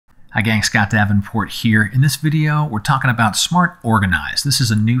Hi gang, Scott Davenport here. In this video, we're talking about Smart Organize. This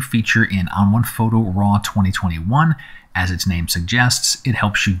is a new feature in ON1 Photo RAW 2021. As its name suggests, it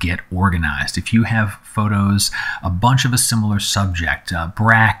helps you get organized. If you have photos, a bunch of a similar subject,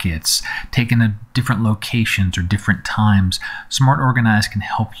 brackets, taken at different locations or different times, Smart Organize can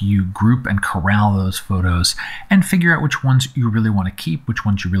help you group and corral those photos and figure out which ones you really want to keep, which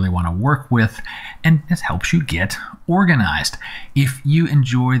ones you really want to work with, and it helps you get organized. If you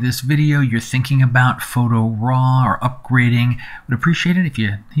enjoy this video, you're thinking about Photo RAW or upgrading, would appreciate it if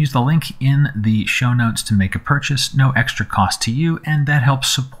you use the link in the show notes to make a purchase. No extra cost to you, and that helps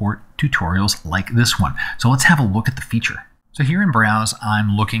support tutorials like this one. So let's have a look at the feature. So here in Browse,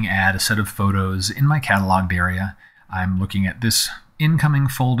 I'm looking at a set of photos in my cataloged area. I'm looking at this incoming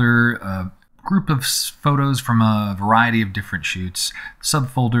folder, a group of photos from a variety of different shoots.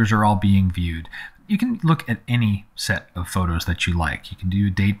 Subfolders are all being viewed. You can look at any set of photos that you like. You can do a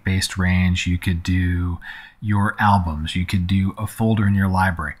date-based range, you could do your albums, you could do a folder in your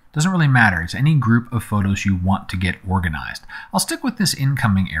library. Doesn't really matter. It's any group of photos you want to get organized. I'll stick with this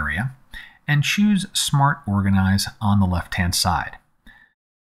incoming area and choose Smart Organize on the left-hand side.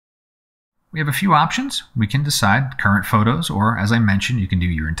 We have a few options. We can decide current photos, or as I mentioned, you can do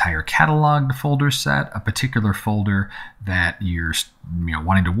your entire cataloged folder set, a particular folder that you're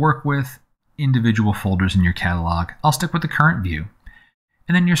wanting to work with, individual folders in your catalog. I'll stick with the current view.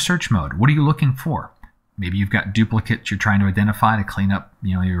 And then your search mode. What are you looking for? Maybe you've got duplicates you're trying to identify to clean up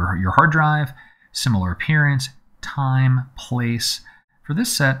your hard drive, similar appearance, time, place. For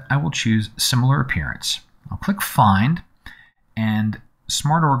this set, I will choose similar appearance. I'll click Find, and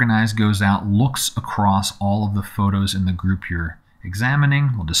Smart Organize goes out, looks across all of the photos in the group you're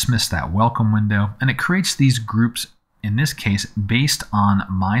examining. We'll dismiss that welcome window, and it creates these groups, in this case, based on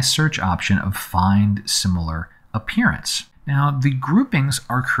my search option of Find Similar Appearance. Now, the groupings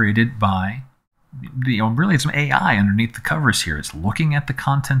are created by really some AI underneath the covers here. It's looking at the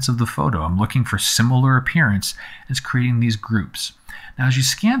contents of the photo. I'm looking for similar appearance. It's creating these groups. Now, as you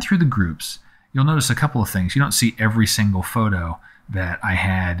scan through the groups, you'll notice a couple of things. You don't see every single photo that I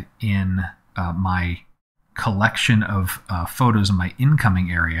had in my collection of photos in my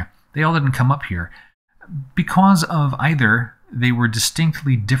incoming area. They all didn't come up here because of either they were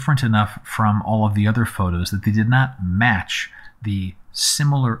distinctly different enough from all of the other photos that they did not match the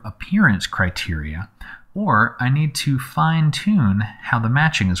similar appearance criteria, or I need to fine-tune how the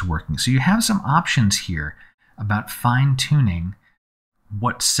matching is working. So you have some options here about fine-tuning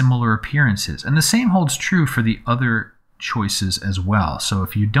what similar appearance is. And the same holds true for the other choices as well. So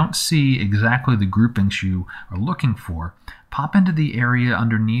if you don't see exactly the groupings you are looking for, pop into the area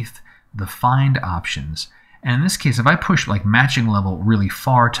underneath the Find options. And in this case, if I push like matching level really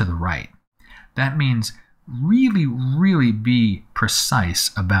far to the right, that means really be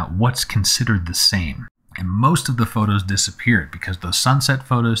precise about what's considered the same. And most of the photos disappeared because those sunset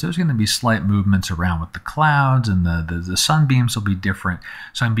photos, there's going to be slight movements around with the clouds, and the sunbeams will be different.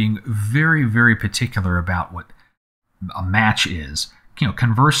 So I'm being very particular about what a match is.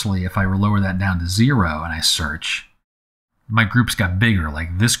 Conversely, if I lower that down to 0 and I search, my groups got bigger.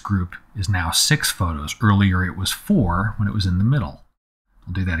 Like this group is now 6 photos. Earlier it was 4 when it was in the middle.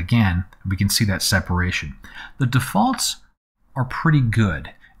 I'll do that again, and we can see that separation. The defaults are pretty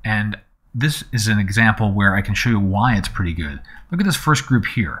good, and this is an example where I can show you why it's pretty good. Look at this first group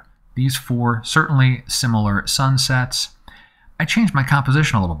here. These 4, certainly similar sunsets. I changed my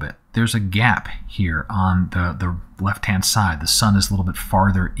composition a little bit. There's a gap here on the left-hand side. The sun is a little bit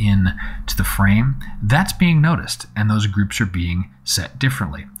farther in to the frame. That's being noticed, and those groups are being set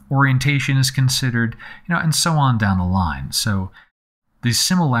differently. Orientation is considered, and so on down the line. So these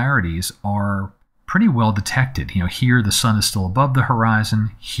similarities are pretty well detected. Here the sun is still above the horizon,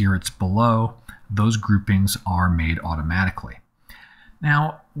 here it's below. Those groupings are made automatically.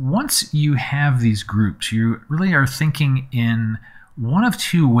 Now, once you have these groups, you really are thinking in one of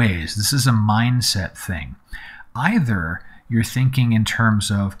two ways. This is a mindset thing. Either you're thinking in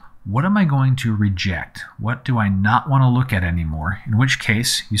terms of, what am I going to reject? What do I not want to look at anymore? In which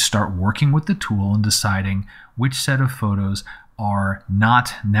case, you start working with the tool and deciding which set of photos are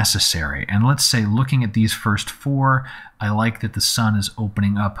not necessary. And let's say looking at these first 4, I like that the sun is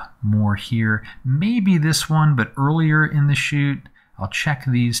opening up more here. Maybe this one, but earlier in the shoot, I'll check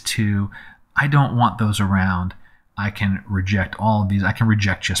these 2. I don't want those around. I can reject all of these. I can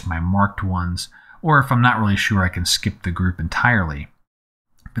reject just my marked ones. Or if I'm not really sure, I can skip the group entirely.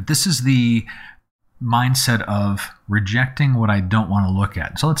 But this is the mindset of rejecting what I don't want to look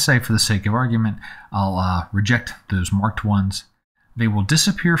at. So let's say, for the sake of argument, I'll reject those marked ones. They will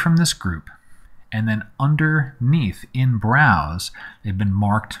disappear from this group, and then underneath in Browse, they've been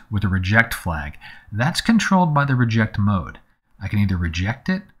marked with a reject flag. That's controlled by the reject mode. I can either reject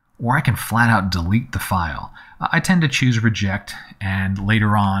it or I can flat out delete the file. I tend to choose reject, and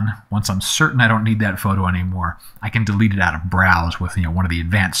later on, once I'm certain I don't need that photo anymore, I can delete it out of Browse with one of the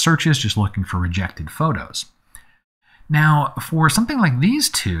advanced searches, just looking for rejected photos. Now, for something like these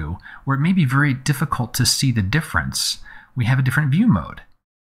two, where it may be very difficult to see the difference, we have a different view mode.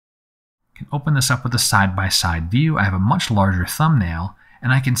 I can open this up with a side-by-side view. I have a much larger thumbnail,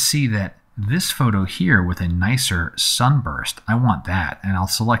 and I can see that this photo here with a nicer sunburst, I want that, and I'll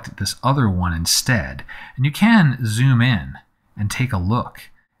select this other one instead. And you can zoom in and take a look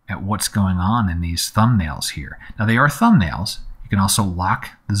at what's going on in these thumbnails here. Now, they are thumbnails. You can also lock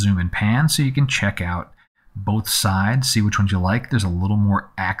the zoom and pan so you can check out both sides, see which ones you like. There's a little more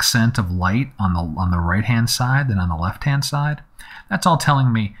accent of light on the right-hand side than on the left-hand side. That's all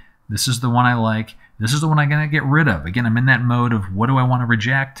telling me this is the one I like. This is the one I'm going to get rid of. Again, I'm in that mode of what do I want to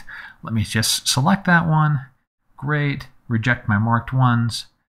reject? Let me just select that one. Great. Reject my marked ones.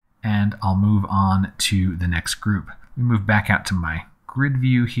 And I'll move on to the next group. We move back out to my grid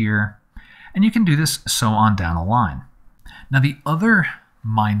view here. And you can do this so on down the line. Now, the other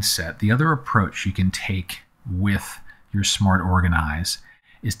mindset, the other approach you can take with your Smart Organize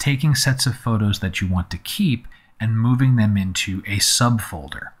is taking sets of photos that you want to keep and moving them into a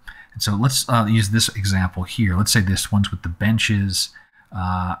subfolder. And so let's use this example here. Let's say this one's with the benches.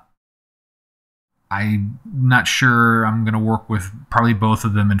 I'm not sure. I'm going to work with probably both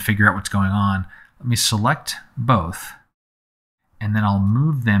of them and figure out what's going on. Let me select both, and then I'll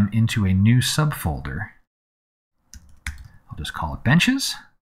move them into a new subfolder. I'll just call it benches,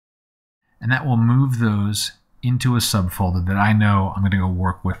 and that will move those into a subfolder that I know I'm going to go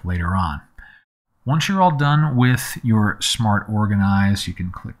work with later on. Once you're all done with your Smart Organize, you can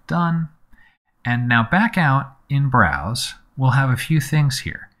click Done. And now back out in Browse, we'll have a few things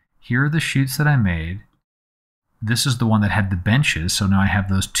here. Here are the shoots that I made. This is the one that had the benches, so now I have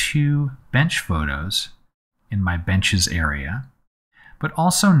those two bench photos in my benches area. But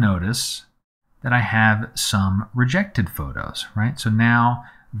also notice that I have some rejected photos, right? So now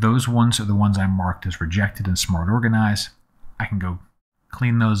those ones are the ones I marked as rejected in Smart Organize. I can go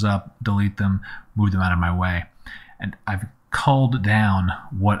clean those up, delete them, move them out of my way. And I've culled down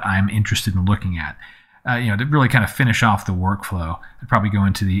what I'm interested in looking at. To really kind of finish off the workflow, I'd probably go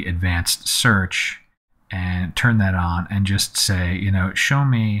into the advanced search and turn that on and just say, show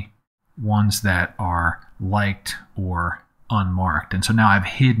me ones that are liked or unmarked. And so now I've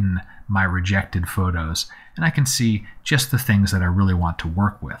hidden my rejected photos, and I can see just the things that I really want to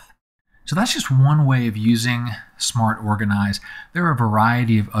work with. So that's just one way of using Smart Organize. There are a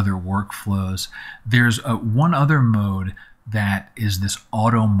variety of other workflows. There's one other mode that is this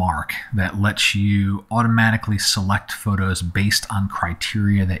auto mark that lets you automatically select photos based on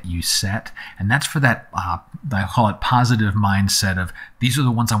criteria that you set. And that's for that, I call it positive mindset of these are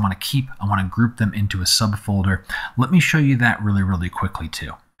the ones I want to keep. I want to group them into a subfolder. Let me show you that really, really quickly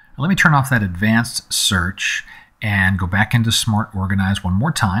too. Let me turn off that advanced search and go back into Smart Organize one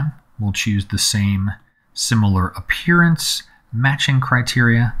more time. We'll choose the same similar appearance matching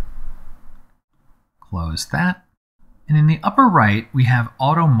criteria. Close that. And in the upper right, we have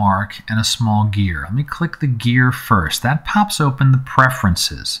auto mark and a small gear. Let me click the gear first. That pops open the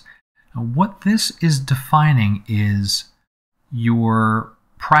preferences. Now, what this is defining is your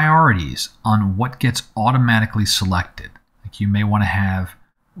priorities on what gets automatically selected. Like you may want to have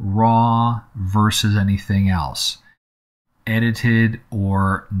raw versus anything else, edited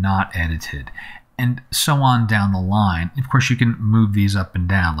or not edited, and so on down the line. Of course, you can move these up and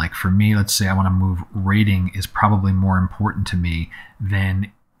down. Like for me, let's say I want to move rating is probably more important to me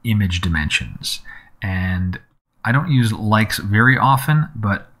than image dimensions. And I don't use likes very often,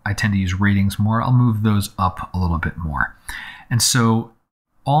 but I tend to use ratings more. I'll move those up a little bit more. And so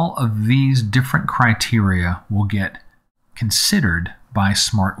all of these different criteria will get considered by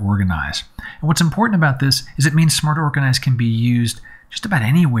Smart Organize. And what's important about this is it means Smart Organize can be used just about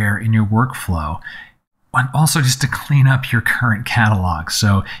anywhere in your workflow, and also just to clean up your current catalog.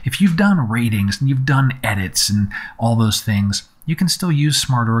 So if you've done ratings and you've done edits and all those things, you can still use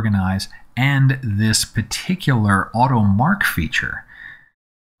Smart Organize and this particular auto mark feature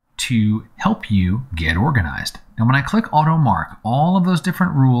to help you get organized. And when I click auto mark, all of those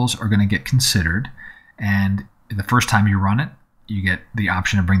different rules are going to get considered. And the first time you run it, you get the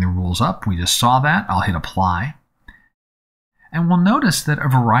option to bring the rules up. We just saw that. I'll hit apply. And we'll notice that a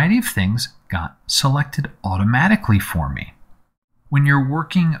variety of things got selected automatically for me. When you're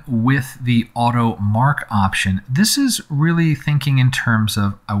working with the auto mark option, this is really thinking in terms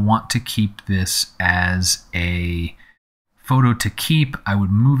of, I want to keep this as a photo to keep. I would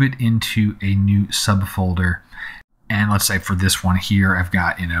move it into a new subfolder. And let's say for this one here, I've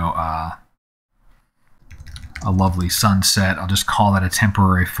got, a lovely sunset. I'll just call that a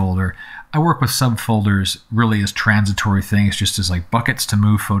temporary folder. I work with subfolders really as transitory things, just as like buckets to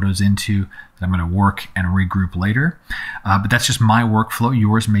move photos into that I'm going to work and regroup later. But that's just my workflow.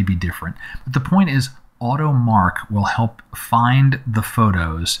 Yours may be different. But the point is, auto mark will help find the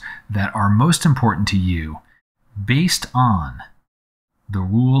photos that are most important to you based on the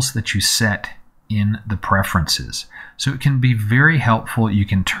rules that you set in the preferences. So it can be very helpful. You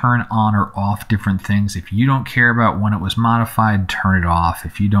can turn on or off different things. If you don't care about when it was modified, turn it off.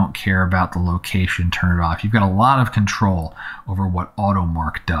 If you don't care about the location, turn it off. You've got a lot of control over what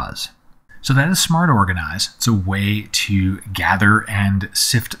AutoMark does. So that is Smart Organize. It's a way to gather and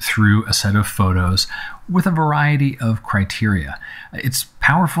sift through a set of photos with a variety of criteria. It's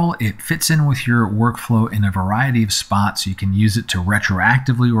powerful. It fits in with your workflow in a variety of spots. You can use it to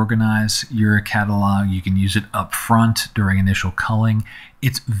retroactively organize your catalog. You can use it up front during initial culling.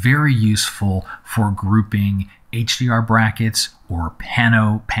 It's very useful for grouping HDR brackets or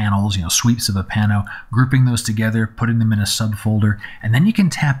panels, sweeps of a pano, grouping those together, putting them in a subfolder, and then you can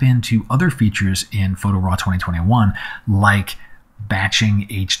tap into other features in Photo RAW 2021 like batching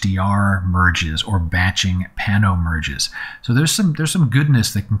HDR merges or batching pano merges. So there's some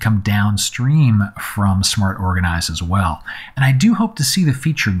goodness that can come downstream from Smart Organize as well. And I do hope to see the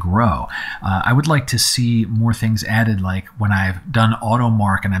feature grow. I would like to see more things added, like when I've done auto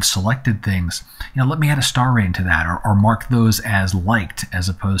mark and I've selected things, let me add a star rating to that, or mark those as liked as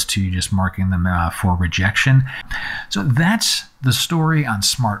opposed to just marking them for rejection. So that's the story on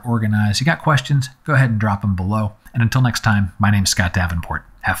Smart Organize. You got questions? Go ahead and drop them below. And until next time, my name's Scott Davenport.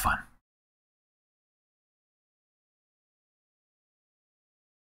 Have fun.